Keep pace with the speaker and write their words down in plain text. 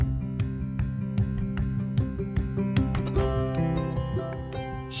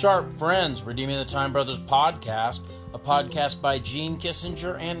Sharp Friends, Redeeming the Time Brothers podcast, a podcast by Gene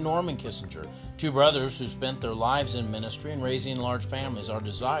Kissinger and Norman Kissinger, two brothers who spent their lives in ministry and raising large families. Our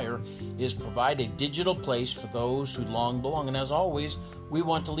desire is to provide a digital place for those who long belong. And as always, we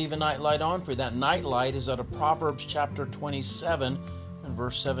want to leave a nightlight on for you. That nightlight is out of Proverbs chapter 27 and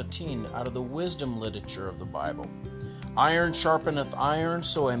verse 17, out of the wisdom literature of the Bible. Iron sharpeneth iron,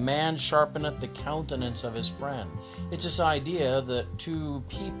 so a man sharpeneth the countenance of his friend. It's this idea that two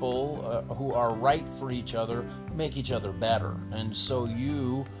people who are right for each other make each other better. And so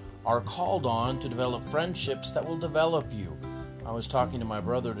you are called on to develop friendships that will develop you. I was talking to my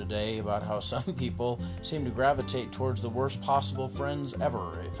brother today about how some people seem to gravitate towards the worst possible friends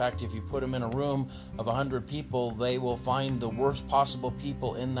ever. In fact, if you put them in a room of 100 people, they will find the worst possible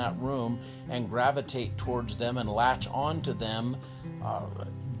people in that room and gravitate towards them and latch on to them.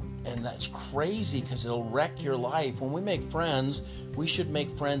 And that's crazy because it'll wreck your life. When we make friends, we should make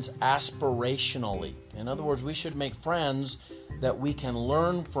friends aspirationally. In other words, we should make friends that we can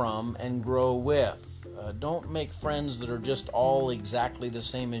learn from and grow with. Don't make friends that are just all exactly the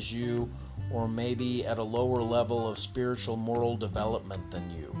same as you, or maybe at a lower level of spiritual moral development than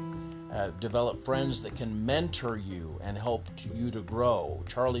you. Develop friends that can mentor you and help you to grow.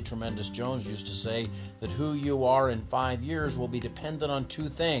 Charlie Tremendous Jones used to say that who you are in 5 years will be dependent on two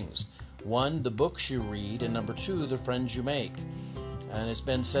things. One, the books you read, and number two, the friends you make. And it's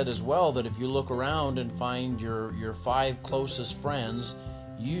been said as well that if you look around and find your 5 closest friends,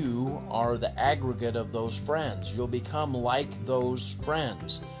 you are the aggregate of those friends. You'll become like those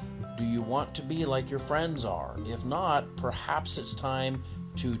friends. Do you want to be like your friends are? If not, perhaps it's time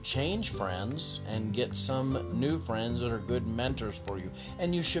to change friends and get some new friends that are good mentors for you.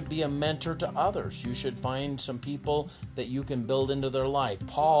 And you should be a mentor to others. You should find some people that you can build into their life.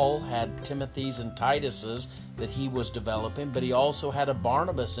 Paul had Timothys and Tituses that he was developing, but he also had a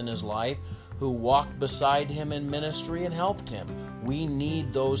Barnabas in his life who walked beside him in ministry and helped him. We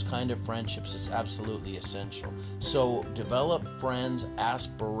need those kind of friendships. It's absolutely essential. So develop friends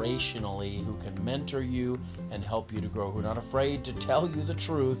aspirationally who can mentor you and help you to grow, who are not afraid to tell you the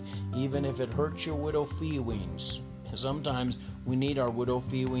truth, even if it hurts your widow feelings. Sometimes we need our widow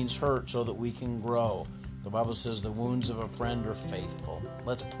feelings hurt so that we can grow. The Bible says the wounds of a friend are faithful.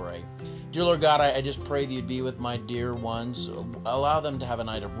 Let's pray. Dear Lord God, I just pray that you'd be with my dear ones. Allow them to have a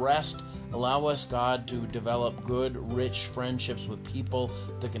night of rest. Allow us, God, to develop good, rich friendships with people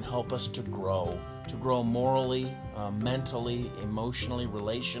that can help us to grow morally, mentally, emotionally,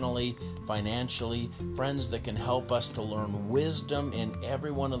 relationally, financially. Friends that can help us to learn wisdom in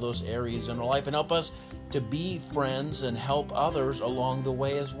every one of those areas in our life and help us to be friends and help others along the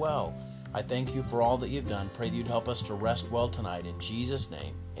way as well. I thank you for all that you've done. Pray that you'd help us to rest well tonight. In Jesus'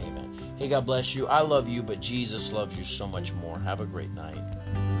 name, amen. Hey, God bless you. I love you, but Jesus loves you so much more. Have a great night.